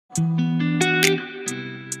Hey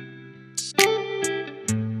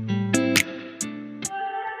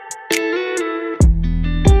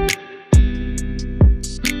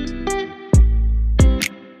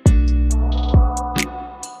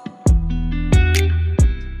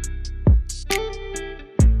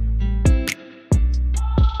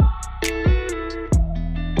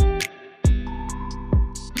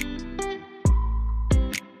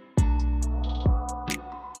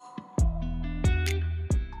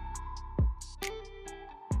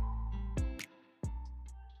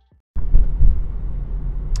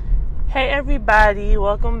everybody,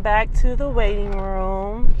 welcome back to the waiting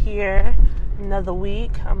room here another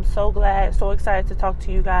week. I'm so excited to talk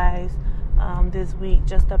to you guys this week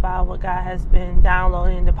just about what God has been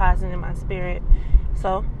downloading and depositing in my spirit.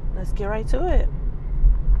 So let's get right to it.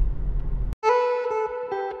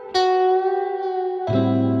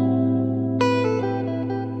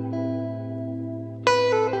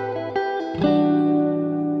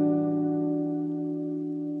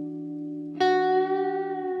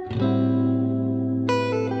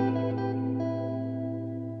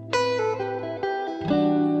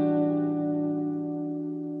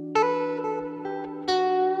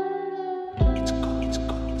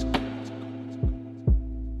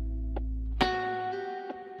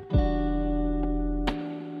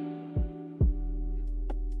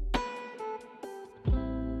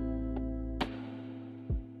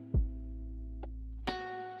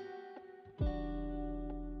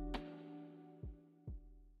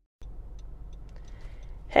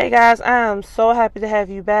 Hey guys, I am so happy to have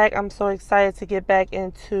you back. I'm so excited to get back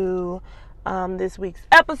into this week's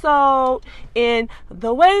episode in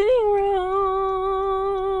the waiting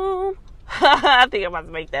room. I think I'm about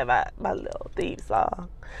to make that my little theme song.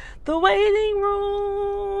 The waiting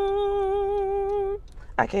room.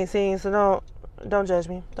 I can't sing, so don't judge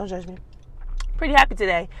me. Don't judge me. Pretty happy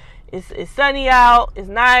today. It's sunny out. It's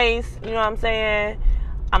nice. You know what I'm saying?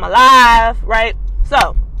 I'm alive, right?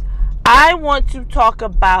 So I want to talk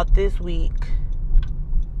about this week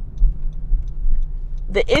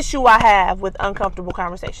the issue I have with uncomfortable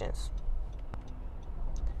conversations.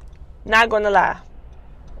 Not going to lie.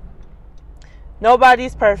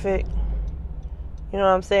 Nobody's perfect. You know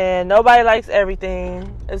what I'm saying? Nobody likes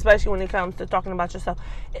everything, especially when it comes to talking about yourself.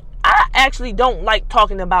 I actually don't like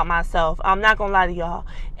talking about myself. I'm not going to lie to y'all.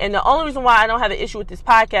 And the only reason why I don't have an issue with this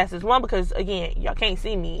podcast is, one, because, again, y'all can't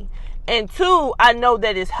see me. And two, I know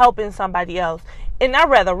that it's helping somebody else. And I'd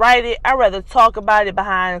rather write it. I'd rather talk about it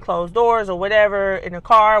behind closed doors or whatever, in a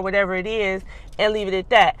car, whatever it is, and leave it at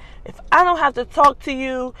that. If I don't have to talk to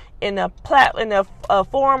you in a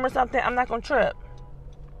forum or something, I'm not going to trip.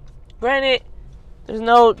 Granted, there's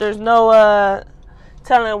no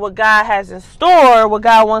telling what God has in store, what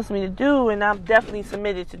God wants me to do, and I'm definitely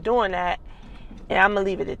submitted to doing that. And I'm going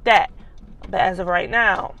to leave it at that. But as of right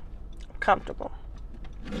now, I'm comfortable.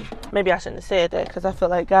 Maybe I shouldn't have said that because I feel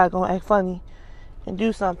like God gonna act funny and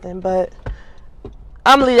do something, but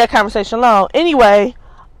I'm gonna leave that conversation alone. Anyway,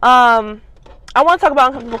 I want to talk about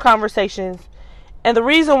uncomfortable conversations, and the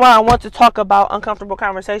reason why I want to talk about uncomfortable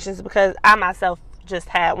conversations is because I myself just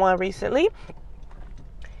had one recently,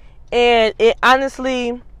 and it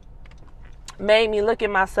honestly made me look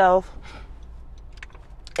at myself.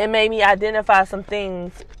 It made me identify some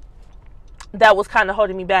things that was kind of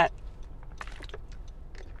holding me back.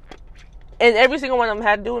 And every single one of them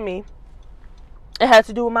had to do with me. It had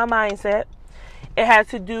to do with my mindset. It had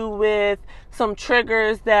to do with some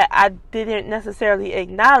triggers that I didn't necessarily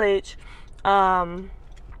acknowledge and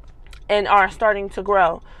are starting to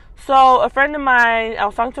grow. So I was talking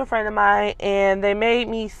to a friend of mine, and they made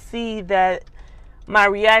me see that my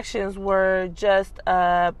reactions were just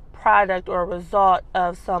a product or a result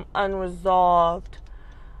of some unresolved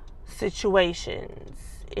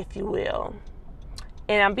situations, if you will.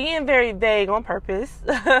 And I'm being very vague on purpose.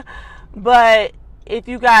 But if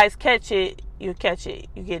you guys catch it, you catch it.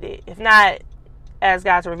 You get it. If not, ask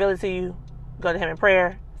God to reveal it to you. Go to Him in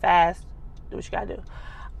prayer. Fast. Do what you got to do.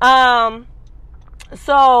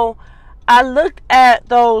 So I looked at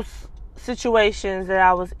those situations that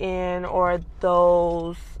I was in, or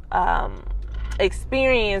those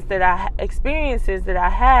experiences that I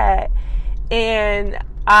had, and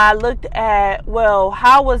I looked at, well,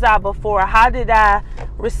 how was I before? How did I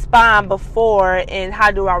respond before? And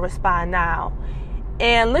how do I respond now?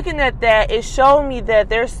 And looking at that, it showed me that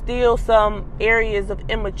there's still some areas of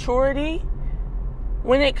immaturity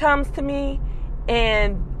when it comes to me.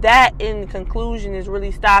 And that, in conclusion, is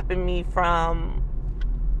really stopping me from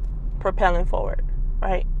propelling forward,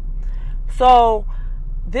 right? So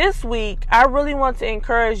this week, I really want to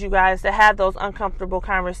encourage you guys to have those uncomfortable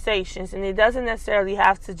conversations. And it doesn't necessarily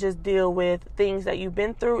have to just deal with things that you've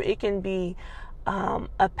been through. It can be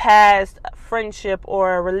a past friendship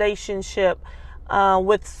or a relationship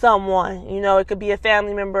with someone. You know, it could be a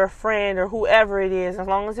family member, a friend, or whoever it is, as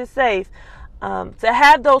long as it's safe. To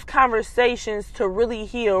have those conversations to really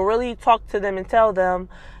heal, really talk to them and tell them,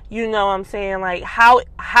 you know what I'm saying, like how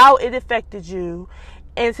it affected you,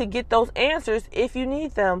 and to get those answers if you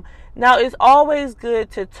need them. Now, it's always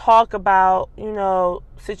good to talk about, you know,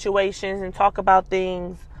 situations and talk about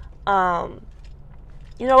things. You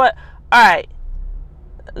know what? All right.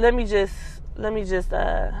 Let me just do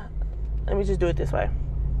it this way.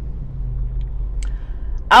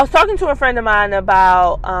 I was talking to a friend of mine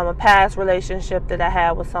about a past relationship that I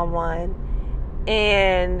had with someone,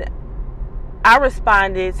 and I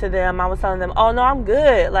responded to them. I was telling them, oh no, I'm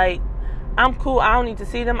good. Like, I'm cool. I don't need to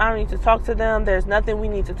see them. I don't need to talk to them. There's nothing we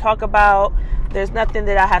need to talk about. There's nothing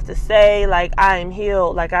that I have to say. Like, I am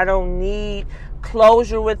healed. Like, I don't need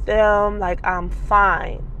closure with them. Like, I'm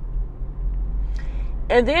fine.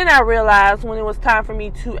 And then I realized when it was time for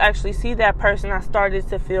me to actually see that person, I started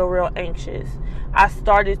to feel real anxious. I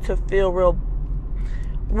started to feel real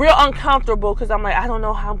uncomfortable, because I'm like, I don't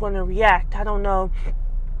know how I'm going to react. I don't know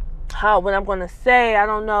what I'm going to say. I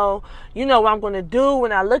don't know, you know, what I'm going to do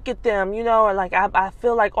when I look at them, you know, or like I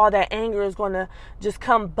feel like all that anger is going to just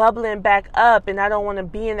come bubbling back up, and I don't want to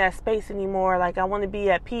be in that space anymore. Like, I want to be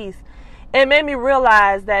at peace. It made me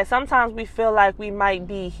realize that sometimes we feel like we might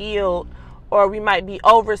be healed or we might be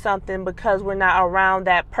over something because we're not around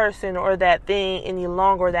that person or that thing any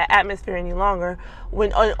longer, or that atmosphere any longer, when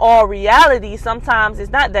in all reality, sometimes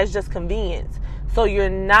it's not. That's just convenience. So you're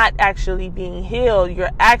not actually being healed.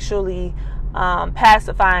 You're actually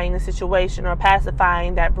pacifying the situation, or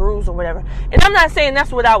pacifying that bruise or whatever. And I'm not saying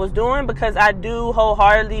that's what I was doing, because I do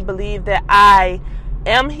wholeheartedly believe that I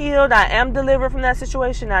am healed. I am delivered from that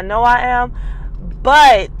situation. I know I am.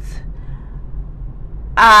 But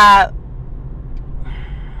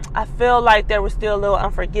I feel like there was still a little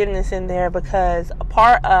unforgiveness in there, because a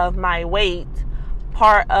part of my weight,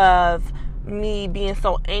 part of me being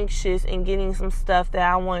so anxious and getting some stuff that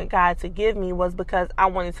I wanted God to give me, was because I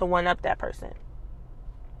wanted to one up that person.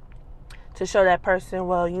 To show that person,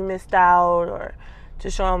 well, you missed out, or to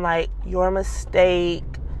show them like, your mistake.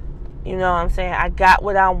 You know what I'm saying? I got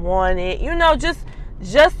what I wanted. You know, just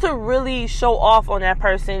to really show off on that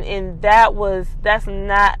person. And that's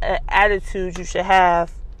not an attitude you should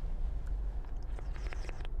have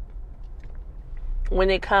when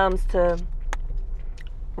it comes to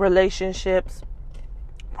relationships,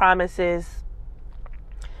 promises,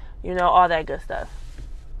 you know, all that good stuff.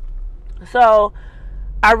 So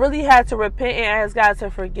I really had to repent and ask God to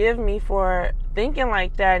forgive me for thinking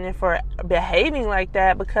like that and for behaving like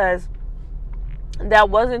that, because that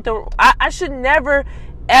wasn't I should never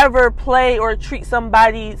ever play or treat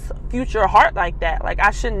somebody's future heart like that. Like,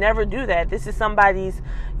 I should never do that. This is somebody's,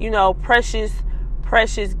 you know, precious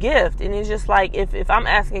gift. And it's just like, if I'm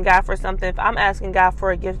asking God for something, if I'm asking God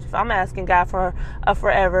for a gift, if I'm asking God for a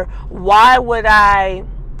forever, why would I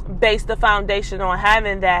base the foundation on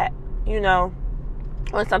having that, you know,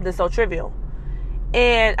 on something so trivial?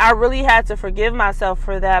 And I really had to forgive myself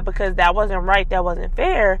for that, because that wasn't right. That wasn't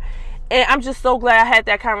fair. And I'm just so glad I had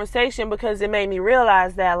that conversation, because it made me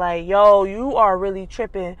realize that, like, yo, you are really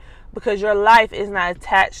tripping, because your life is not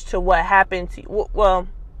attached to what happened to you. Well,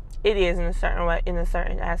 it is in a certain way, in a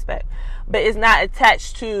certain aspect, but it's not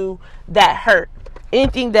attached to that hurt.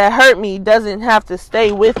 Anything that hurt me doesn't have to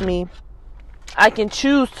stay with me. I can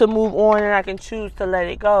choose to move on, and I can choose to let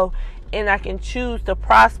it go, and I can choose to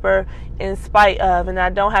prosper in spite of, and I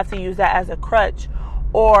don't have to use that as a crutch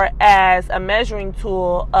or as a measuring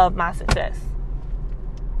tool of my success.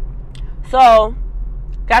 So,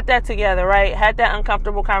 got that together, right? Had that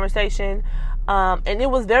uncomfortable conversation. And it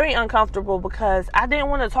was very uncomfortable, because I didn't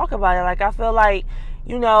want to talk about it. Like, I feel like,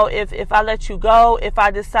 you know, if I let you go, if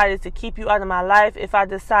I decided to keep you out of my life, if I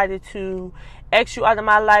decided to X you out of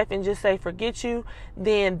my life and just say forget you,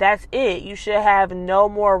 then that's it. You should have no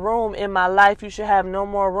more room in my life. You should have no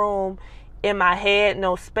more room in my head,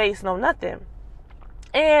 no space, no nothing.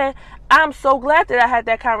 And I'm so glad that I had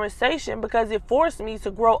that conversation, because it forced me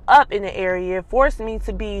to grow up in the area. It forced me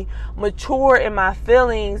to be mature in my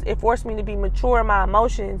feelings. It forced me to be mature in my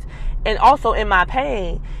emotions, and also in my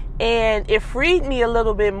pain. And it freed me a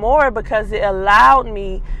little bit more, because it allowed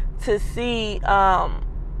me to see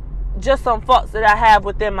just some faults that I have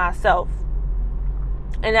within myself.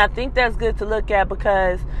 And I think that's good to look at,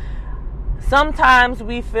 because sometimes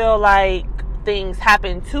we feel like things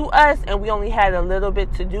happen to us and we only had a little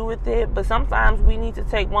bit to do with it. But sometimes we need to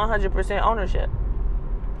take 100% ownership.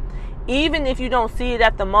 Even if you don't see it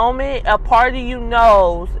at the moment, a part of you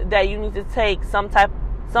knows that you need to take some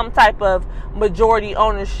type of majority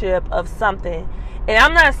ownership of something. And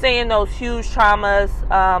I'm not saying those huge traumas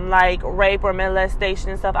like rape or molestation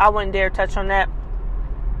and stuff. I wouldn't dare touch on that,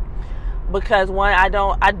 because one, I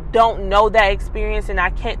don't know that experience and I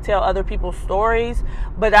can't tell other people's stories.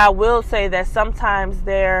 But I will say that sometimes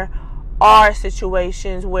there are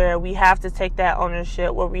situations where we have to take that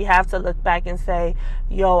ownership, where we have to look back and say,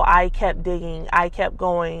 yo, I kept digging, I kept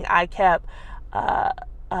going, I kept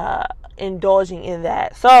indulging in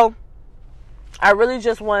that. So I really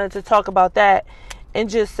just wanted to talk about that and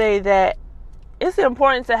just say that it's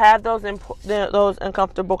important to have those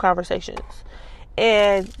uncomfortable conversations.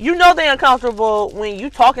 And you know they're uncomfortable when you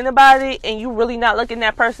talking about it and you really not looking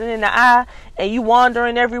that person in the eye and you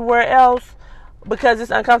wandering everywhere else because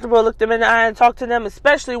it's uncomfortable to look them in the eye and talk to them,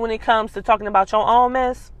 especially when it comes to talking about your own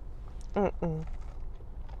mess.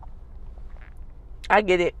 I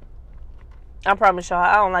get it. I promise y'all,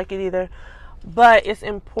 I don't like it either. But it's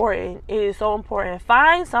important. It is so important.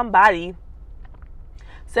 Find somebody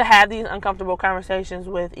to have these uncomfortable conversations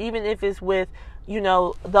with, even if it's with,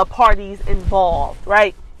 the parties involved,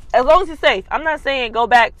 right? As long as it's safe. I'm not saying go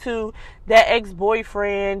back to that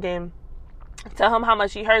ex-boyfriend and tell him how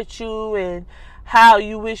much he hurt you and how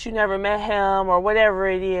you wish you never met him or whatever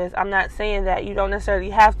it is. I'm not saying that. You don't necessarily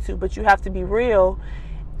have to, but you have to be real,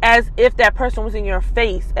 as if that person was in your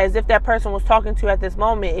face, as if that person was talking to you at this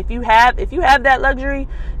moment. If you have that luxury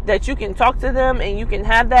that you can talk to them and you can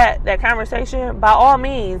have that conversation, by all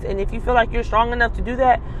means. And if you feel like you're strong enough to do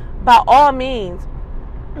that, by all means.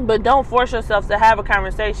 But don't force yourself to have a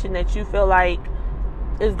conversation that you feel like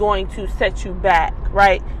is going to set you back,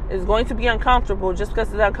 right? It's going to be uncomfortable. Just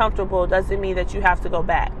because it's uncomfortable doesn't mean that you have to go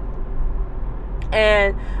back.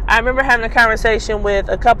 And I remember having a conversation with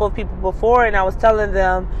a couple of people before, and I was telling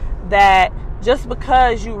them that just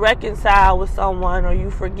because you reconcile with someone or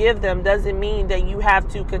you forgive them doesn't mean that you have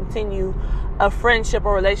to continue a friendship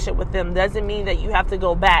or relationship with them. Doesn't mean that you have to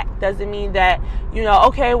go back. Doesn't mean that,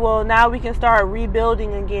 okay, well, now we can start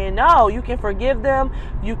rebuilding again. No, you can forgive them.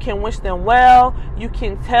 You can wish them well. You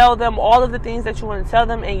can tell them all of the things that you want to tell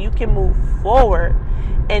them, and you can move forward.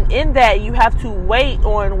 And in that, you have to wait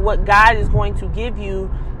on what God is going to give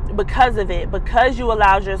you because of it, because you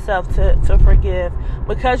allowed yourself to forgive,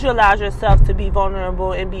 because you allowed yourself to be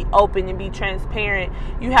vulnerable and be open and be transparent.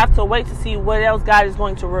 You have to wait to see what else God is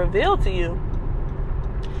going to reveal to you.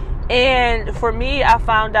 And for me, I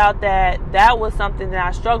found out that was something that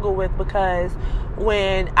I struggled with, because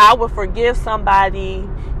when I would forgive somebody,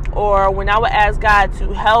 or when I would ask God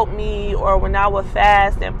to help me, or when I would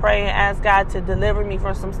fast and pray and ask God to deliver me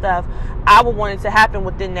from some stuff, I would want it to happen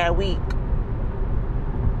within that week.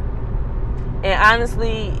 And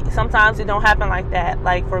honestly, sometimes it don't happen like that.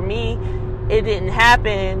 Like for me, it didn't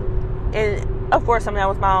happen. And of course, that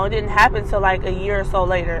was my own. It didn't happen till like a year or so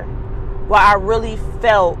later, where I really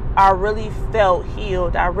felt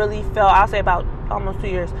healed. I'll say about almost 2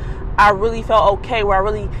 years. I really felt okay, where I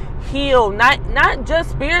really healed, not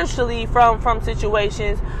just spiritually from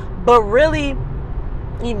situations, but really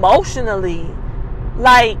emotionally.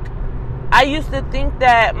 Like, I used to think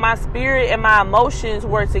that my spirit and my emotions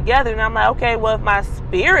were together, and I'm like, okay, well, if my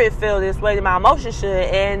spirit feel this way, then my emotions should,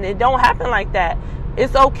 and it don't happen like that.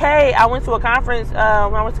 It's okay. I went to a conference, when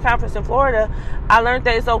I went to a conference in Florida, I learned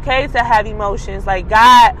that it's okay to have emotions. Like,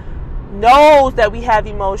 God knows that we have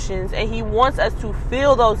emotions, and He wants us to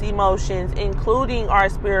feel those emotions, including with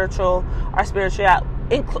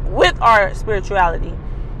our spirituality.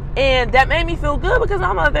 And that made me feel good, because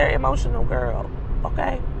I'm a very emotional girl.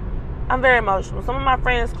 Okay, I'm very emotional. Some of my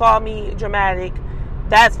friends call me dramatic.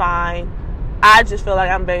 That's fine. I just feel like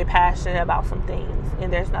I'm very passionate about some things,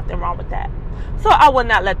 and there's nothing wrong with that. So I will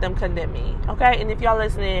not let them condemn me. Okay, and if y'all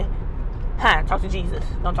listening, talk to Jesus.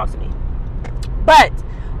 Don't talk to me. But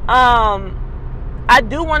I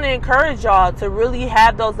do want to encourage y'all to really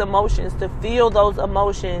have those emotions, to feel those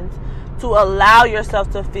emotions, to allow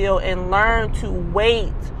yourself to feel, and learn to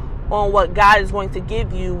wait on what God is going to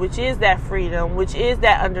give you, which is that freedom, which is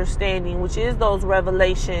that understanding, which is those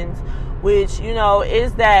revelations, which,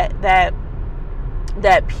 is that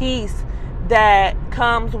peace that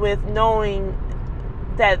comes with knowing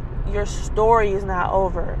that your story is not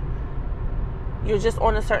over. You're just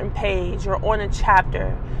on a certain page. You're on a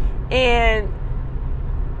chapter. And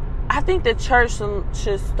I think the church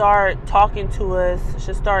should start talking to us,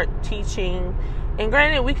 should start teaching. And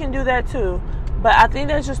granted, we can do that too. But I think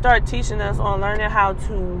they should start teaching us on learning how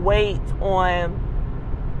to wait on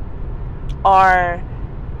our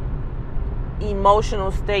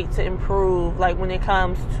emotional state to improve, like when it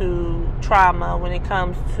comes to trauma, when it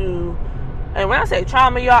comes to, and when I say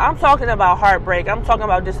trauma, y'all, I'm talking about heartbreak, I'm talking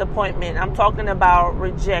about disappointment, I'm talking about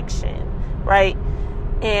rejection, right?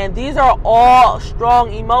 And these are all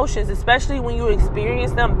strong emotions, especially when you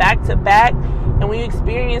experience them back to back, and when you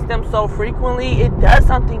experience them so frequently, it does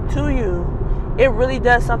something to you. It really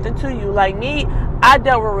does something to you. Like me, I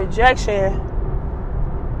dealt with rejection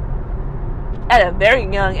at a very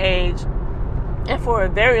young age and for a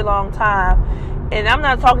very long time. And I'm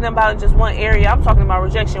not talking about in just one area. I'm talking about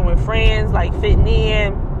rejection with friends, like fitting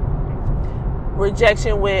in,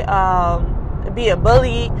 rejection with being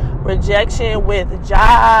bullied, rejection with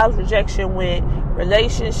jobs, rejection with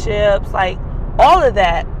relationships, like all of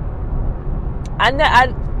that.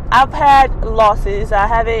 I've had losses. I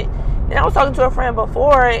haven't. And I was talking to a friend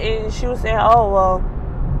before, and she was saying, "Oh, well,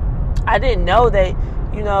 I didn't know that,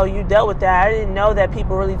 you dealt with that. I didn't know that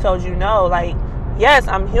people really told you no." Like, yes,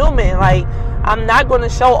 I'm human. Like, I'm not going to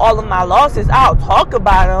show all of my losses. I'll talk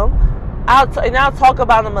about them. I'll talk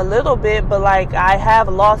about them a little bit, but like, I have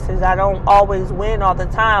losses. I don't always win all the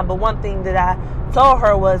time. But one thing that I told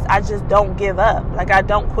her was, I just don't give up. Like, I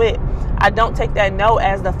don't quit. I don't take that no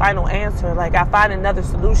as the final answer. Like, I find another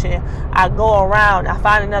solution. I go around. I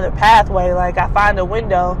find another pathway. Like, I find a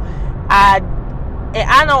window. I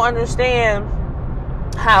don't understand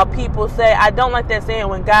how people say, I don't like that saying,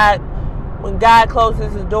 when God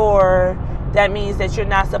closes the door, that means that you're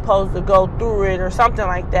not supposed to go through it or something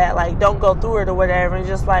like that. Like, don't go through it or whatever. And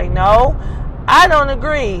just like, no, I don't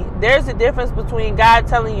agree. There's a difference between God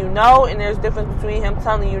telling you no, and there's a difference between him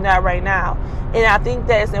telling you not right now. And I think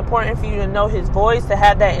that it's important for you to know his voice, to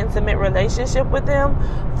have that intimate relationship with him,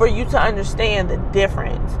 for you to understand the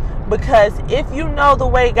difference. Because if you know the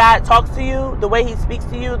way God talks to you, the way he speaks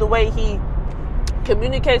to you, the way he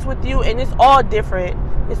communicates with you, and it's all different,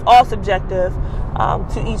 it's all subjective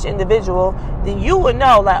to each individual, then you would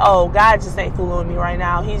know, like, oh, God just ain't fooling with me right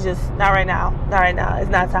now. He's just, not right now, it's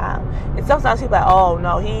not time. And sometimes people are like, oh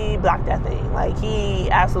no, he blocked that thing, like he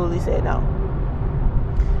absolutely said no.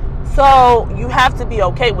 So you have to be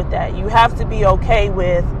okay with that. You have to be okay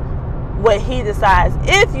with what he decides.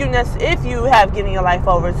 If you have given your life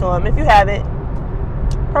over to him, if you haven't,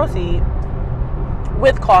 proceed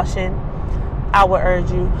with caution, I would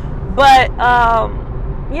urge you. But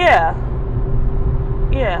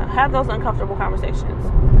yeah, have those uncomfortable conversations.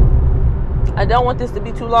 I don't want this to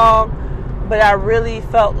be too long, but I really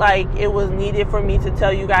felt like it was needed for me to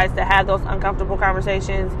tell you guys to have those uncomfortable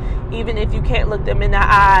conversations. Even if you can't look them in the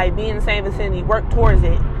eye, be in the same vicinity, work towards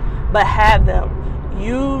it, but have them.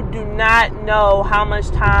 You do not know how much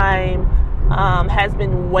time has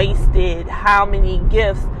been wasted, how many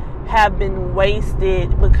gifts have been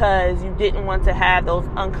wasted because you didn't want to have those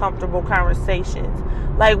uncomfortable conversations.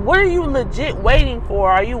 Like, what are you legit waiting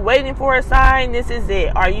for? Are you waiting for a sign? This is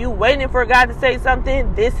it. Are you waiting for God to say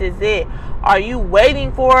something? This is it. Are you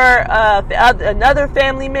waiting for another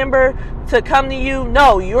family member to come to you?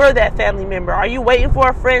 No, you're that family member. Are you waiting for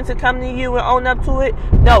a friend to come to you and own up to it?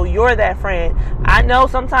 No, you're that friend. I know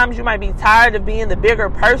sometimes you might be tired of being the bigger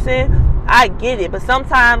person. I get it, but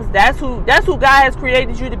sometimes that's who God has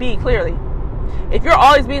created you to be, clearly. If you're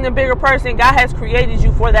always being the bigger person, God has created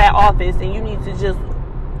you for that office, and you need to just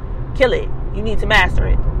kill it. You need to master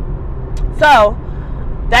it. So,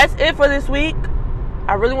 that's it for this week.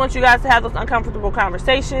 I really want you guys to have those uncomfortable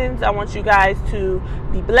conversations. I want you guys to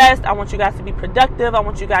be blessed. I want you guys to be productive. I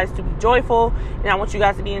want you guys to be joyful. And I want you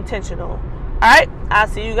guys to be intentional. Alright? I'll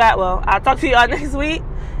talk to you all next week.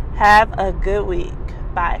 Have a good week.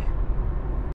 Bye.